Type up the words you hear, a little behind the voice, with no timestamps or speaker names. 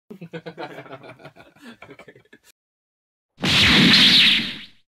Okay.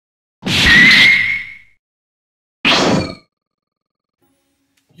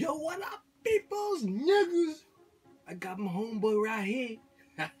 Yo, what up, peoples, niggas? I got my homeboy right here.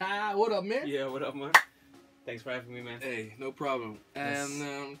 What up, man? Yeah, what up, man? Thanks for having me, man. Hey, no problem. Yes.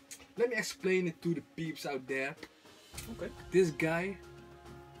 And let me explain it to the peeps out there. Okay. This guy,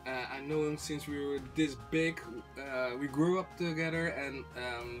 I know him since we were this big. We grew up together, and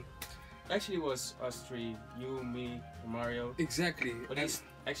Actually, it was us three: you, me, Romario. exactly. But and he's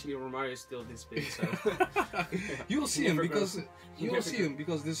actually Romario is still this big, so you'll see him Never because goes. you'll see him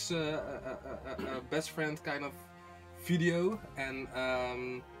because this best friend kind of video, and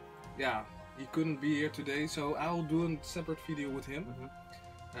yeah, he couldn't be here today, so I'll do a separate video with him.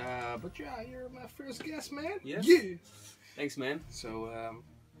 But yeah, you're my first guest, man. Yes. Yeah. Thanks, man. So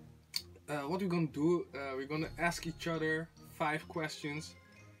what we're gonna do? We're gonna ask each other 5 questions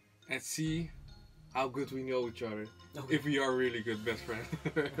and see how good we know each other. Okay. If we are really good best friends.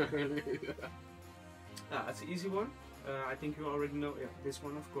 That's an easy one. I think you already know this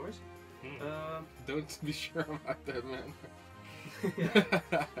one, of course. Don't be sure about that, man.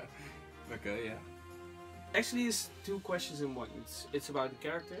 Yeah. Okay, yeah. Actually, it's 2 questions in one. It's about the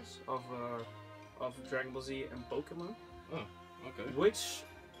characters of Dragon Ball Z and Pokemon. Oh, okay. Which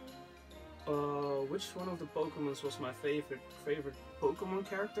one of the Pokemons was my favorite Pokemon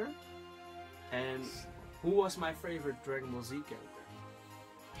character? And who was my favorite Dragon Ball Z character?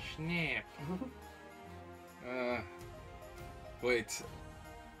 Snap. Wait.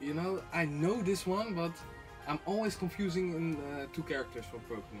 You know, I know this one, but I'm always confusing in 2 characters from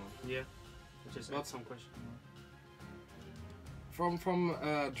Pokemon. Yeah. Just What? some question. From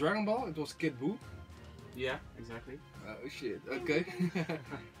Dragon Ball, it was Kid Buu. Yeah, exactly. Oh shit. Okay.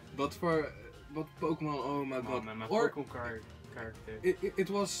 but Pokemon, oh my god. Man, my Or Pokemon character. it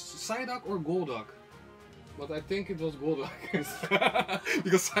was Psyduck or Golduck. But I think it was Golduck.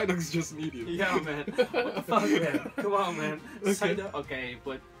 Because Psyduck's just an idiot. Yeah, man. What the fuck, man? Come on, man. Okay. Psyduck. Okay,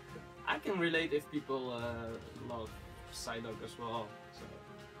 but I can relate if people love Psyduck as well. So.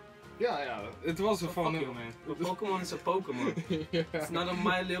 Yeah. It was a Oh, fun fuck you, man. A Pokemon is a Pokemon. Yeah. It's not a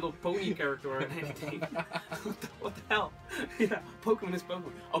My Little Pony character or anything. What the hell? Yeah, Pokemon is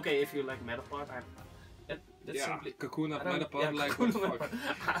Pokemon. Okay, if you like Metapod, that's Yeah, simply... Kakuna, I don't- Metapod, yeah, like Kakuna, what the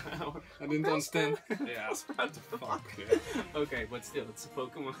fuck? Metapod. I didn't understand. Yeah, What the fuck. Yeah. Okay, but still, it's a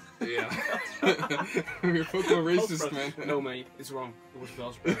Pokemon. Yeah. We're Pokemon racist, Bellsprout. man. No, mate, it's wrong. It was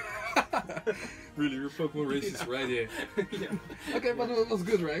Bellsprout. Really, we're Pokemon racist right here. Yeah. Okay, but it was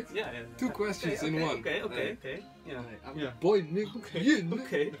good, right? Yeah. 2 questions in one. Okay. Yeah. I'm Yeah. a boy, nigga. Okay. Yeah,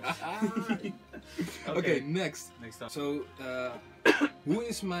 Okay. Okay, next. Next up. So, who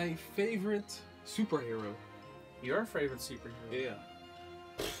is my favorite superhero? Your favorite superhero? Yeah.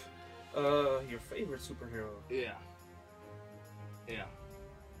 Your favorite superhero? Yeah.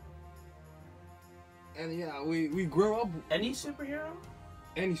 And yeah, we grow up. Any superhero?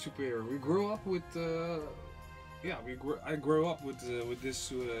 Any superhero. We grow up with. Yeah, I grow up with this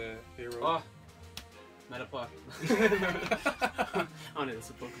hero. Oh, Metapod. Oh no, that's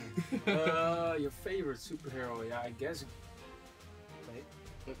a Pokemon. Your favorite superhero? Yeah, I guess. Wait.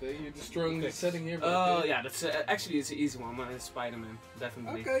 Okay, you're destroying Okay. the setting here. but Oh okay. yeah, that's actually it's an easy one. Mine is Spider-Man,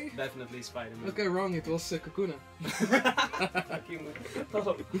 definitely. Okay. Definitely Spider-Man. Okay, wrong. It was Kakuna. Fuck you, man.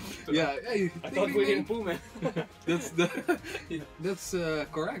 Oh. Yeah, hey, I thought we didn't poo, man. Yeah. That's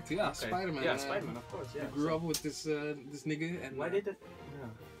correct. Yeah, Okay. Spider-Man. Yeah, Spider-Man, of course. Yeah. I grew up with this this nigga, and Why did it? Yeah.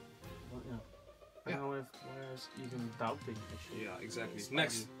 Well, yeah. Yeah. Now I was even doubting actually. Yeah, exactly. Spidey.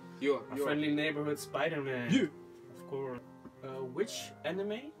 Next, you're Our friendly neighborhood Spider-Man. You. Of course. Which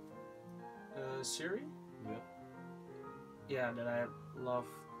anime series? Yeah. Yeah, that I love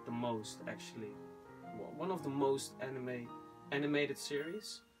the most actually. One of the most animated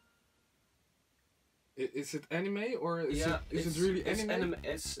series. Is it anime or is Yeah, it really it's anime?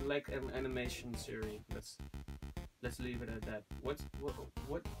 It's like an animation series. Let's leave it at that.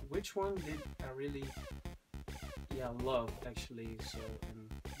 Which one did I really love actually? So and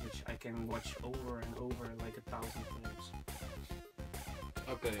which I can watch over and over like 1,000 times.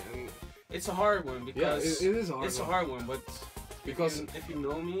 Okay, and It's a hard one yeah, because it is a hard it's one. a hard one, but Because if you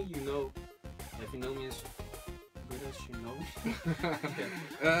know me, you know. If you know me as good as you know me,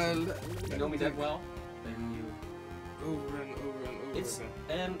 you know me that well, then you. over and over and over It's again.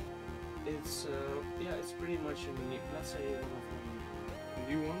 and it's it's pretty much a new, let's say A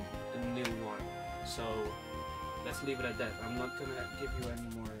new one? a new one. So let's leave it at that. I'm not gonna give you any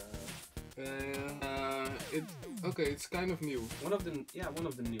more. It's kind of new. One of the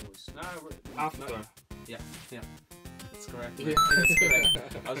newest. After. Yeah, it's correct. Yeah. That's correct.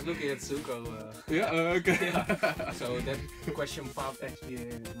 I was looking at Zuko. Yeah, okay. Yeah. So that question popped actually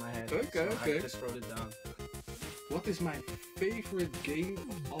in my head. Okay, so okay. I just wrote it down. What is my favorite game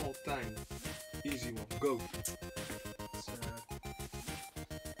of all time? Easy one, go. It's,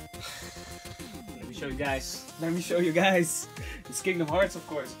 let me show you guys. Let me show you guys. It's Kingdom Hearts, of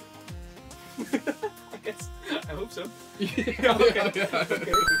course. I guess. I hope so. Yeah, Okay. yeah.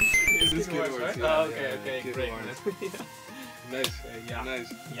 Okay. It is Kingdom Kingdom Hearts, Hearts, right? yeah, Oh, okay, yeah, okay, Kingdom great. Hearts. Yeah. Nice, Yeah. nice.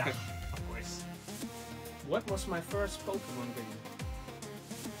 Yeah, of course. What was my first Pokemon game?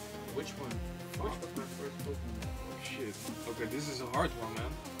 Which one? Which was my first Pokemon game? Oh shit. Okay, this is a hard one,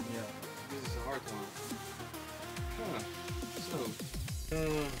 man. Yeah. This is a hard one. Huh. So.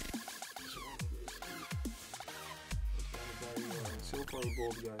 Silver or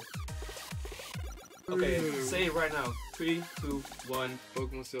gold guy? Okay, say it right now. 3, 2, 1.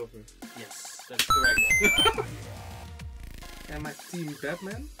 Pokemon Silver. Yes, that's correct. Am I Team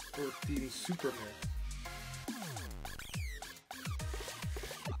Batman or Team Superman?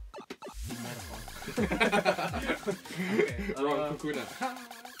 Team Metaphor. Okay. Wrong, Kakuna.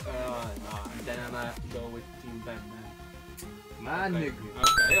 Nah, then I have to go with Team Batman. My Okay.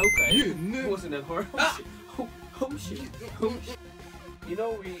 nigga. Okay. You know. Wasn't that hard? Oh shit. Oh shit. You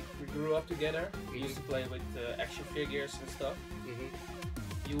know, we grew up together. We used to play with action figures and stuff.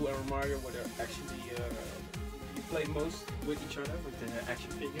 You and Mario were actually you played most with each other with the action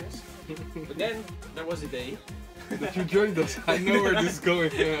figures. But then there was a day That you joined us. I know where this is going.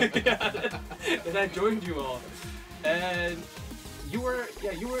 that I joined you all, and you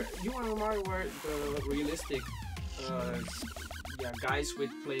and Mario were the realistic guys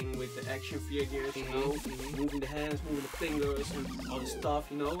with playing with the action figures, you know, moving the hands, moving the fingers, and all the stuff,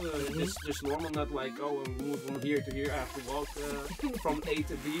 you know, just normal, not like, oh, I move from here to here, I have to walk from A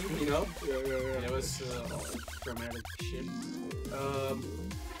to B, you know. Yeah. It was all dramatic shit.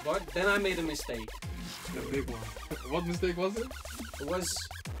 But then I made a mistake. A big one. What mistake was it? It was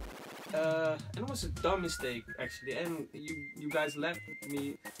and it was a dumb mistake actually, and you guys left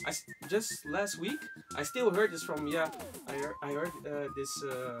me. Just last week I still heard this from I heard this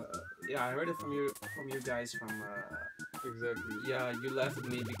I heard it from you guys from Exactly. yeah, you left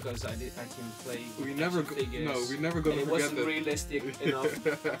me because I can play We never figures. No, we never gonna And it forget wasn't that. realistic enough.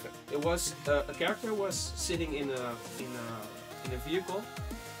 It was a character was sitting in a vehicle,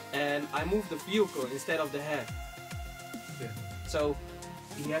 and I moved the vehicle instead of the head. Yeah. So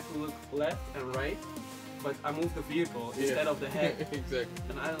he had to look left and right, but I moved the vehicle instead of the head. Exactly.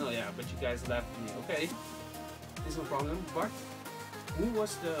 And I don't know, yeah, but you guys left me. Okay, it's no problem. But who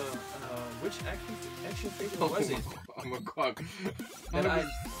was the which action figure was it? Oh my god. That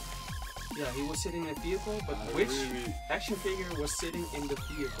he was sitting in a vehicle, but which really- action figure was sitting in the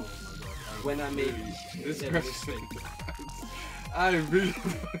vehicle when I made This that question. mistake? I really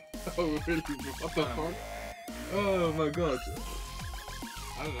really what the fuck? Oh my god.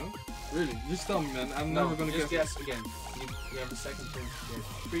 I don't know. Really, just tell me, man. I'm never gonna just guess. guess again. You have a second chance to guess.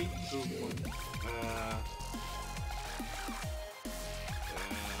 3, 2, 1.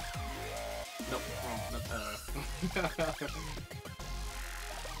 No, wrong. Not,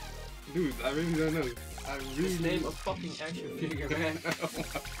 Dude, I really don't know. I really just name a fucking action figure, man. Oh my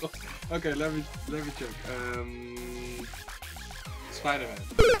god. Okay, let me check. Spider-Man.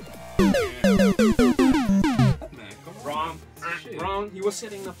 Man, come on. Wrong. Shit. Wrong. He was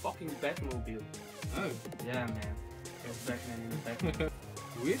sitting in a fucking Batmobile. Oh. Yeah, man. It was Batman in the Batmobile.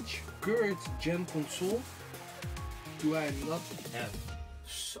 Which current gen console do I not have?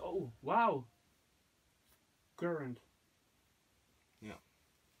 So, wow. Current. Yeah.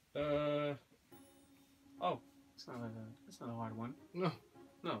 Oh, it's not a hard one. No.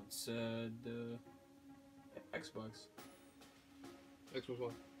 No, it's the Xbox. Xbox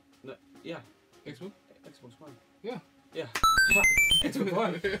One. No, yeah, Xbox? Xbox One. Yeah. Yeah. Xbox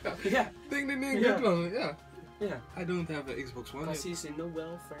One. Yeah. Ding ding ding. Yeah. Good one. Yeah. Yeah. I don't have an Xbox One. Because he's in no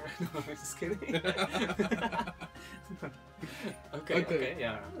welfare. No, I'm just kidding. okay,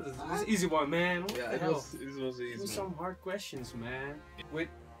 yeah. This is an easy one, man. What Yeah, the it hell? was easy. These are some hard questions, man. With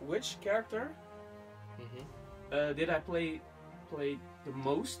which character did I play the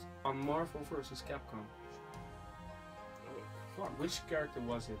most on Marvel vs. Capcom? Fuck, which character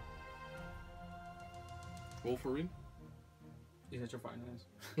was it? Wolverine? Is that your final answer?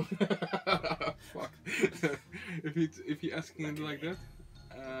 Fuck. if you asking it like that,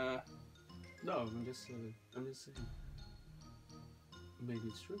 No, I'm just saying. Maybe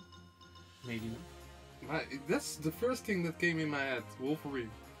it's true. Maybe not. that's the first thing that came in my head. Wolverine.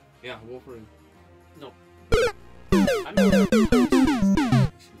 Yeah, Wolverine. No. I know.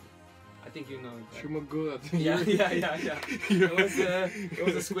 Actually, I think you know it. Right? Shumagura. It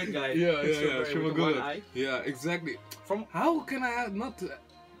was a squid guy. Yeah. With one eye. Yeah, exactly. From how can I not?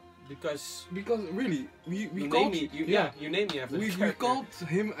 Because really we you called name me. You name me after. We called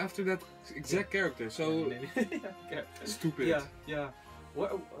him after that exact character. So stupid. Yeah. What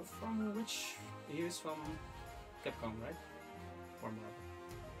from which? He is from Capcom, right? Or Marvel?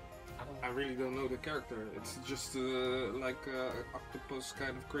 I really don't know the character. It's just like octopus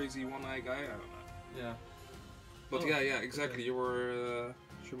kind of crazy one-eye guy. I don't know. Yeah. But yeah, exactly. Okay. You were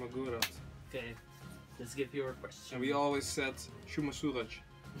Shumagura. Okay. Let's give your question. And we always said Shuma Suraj.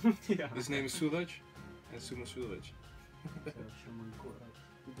 Yeah. His name is Suraj and Shuma Suraj.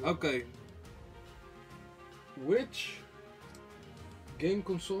 Okay. Which game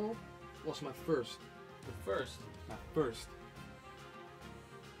console was my first? The first? My first.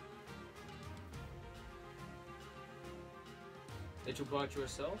 That you bought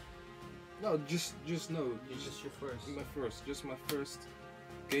yourself? No, just no. Just your first? My first. Just my first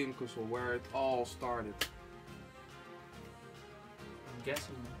game console where it all started. I'm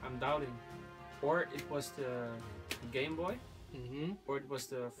guessing. I'm doubting. Or it was the Game Boy? Or it was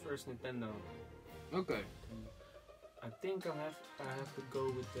the first Nintendo? Okay. I think I have to go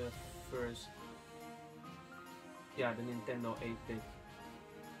with the first. Yeah, the Nintendo 8-bit.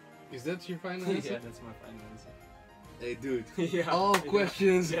 Is that your final answer? Yeah, that's my final answer. Hey dude, yeah, all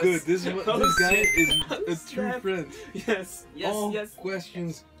questions yes. good. This guy is a true friend. Yes, all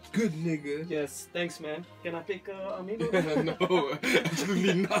questions good, nigga. Yes, thanks man. Can I pick Amiibo? No,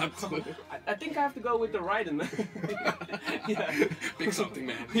 absolutely not. I think I have to go with the Raiden. Yeah. Pick something,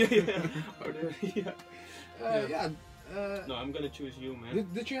 man. Yeah. No, I'm gonna choose you, man.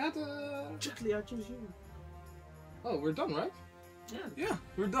 Did you have to? Exactly, I choose you. Oh, we're done, right? Yeah,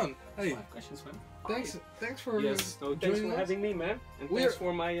 we're done. Hey, 5 questions, man. Thanks for thanks for having me, man. And thanks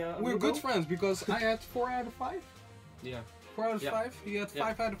for my. We're good friends because I had 4 out of 5. Yeah. 4 out of 5. He had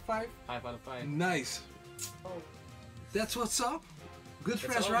 5 out of 5. 5 out of 5. Nice. Oh. That's what's up. Good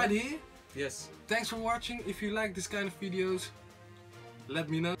friends right here. Yes. Thanks for watching. If you like this kind of videos, let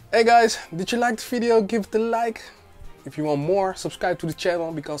me know. Hey guys, did you like the video? Give it a like. If you want more, subscribe to the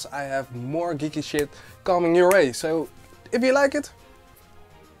channel because I have more geeky shit coming your way. So if you like it,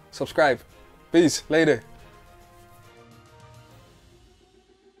 subscribe. Peace. Later.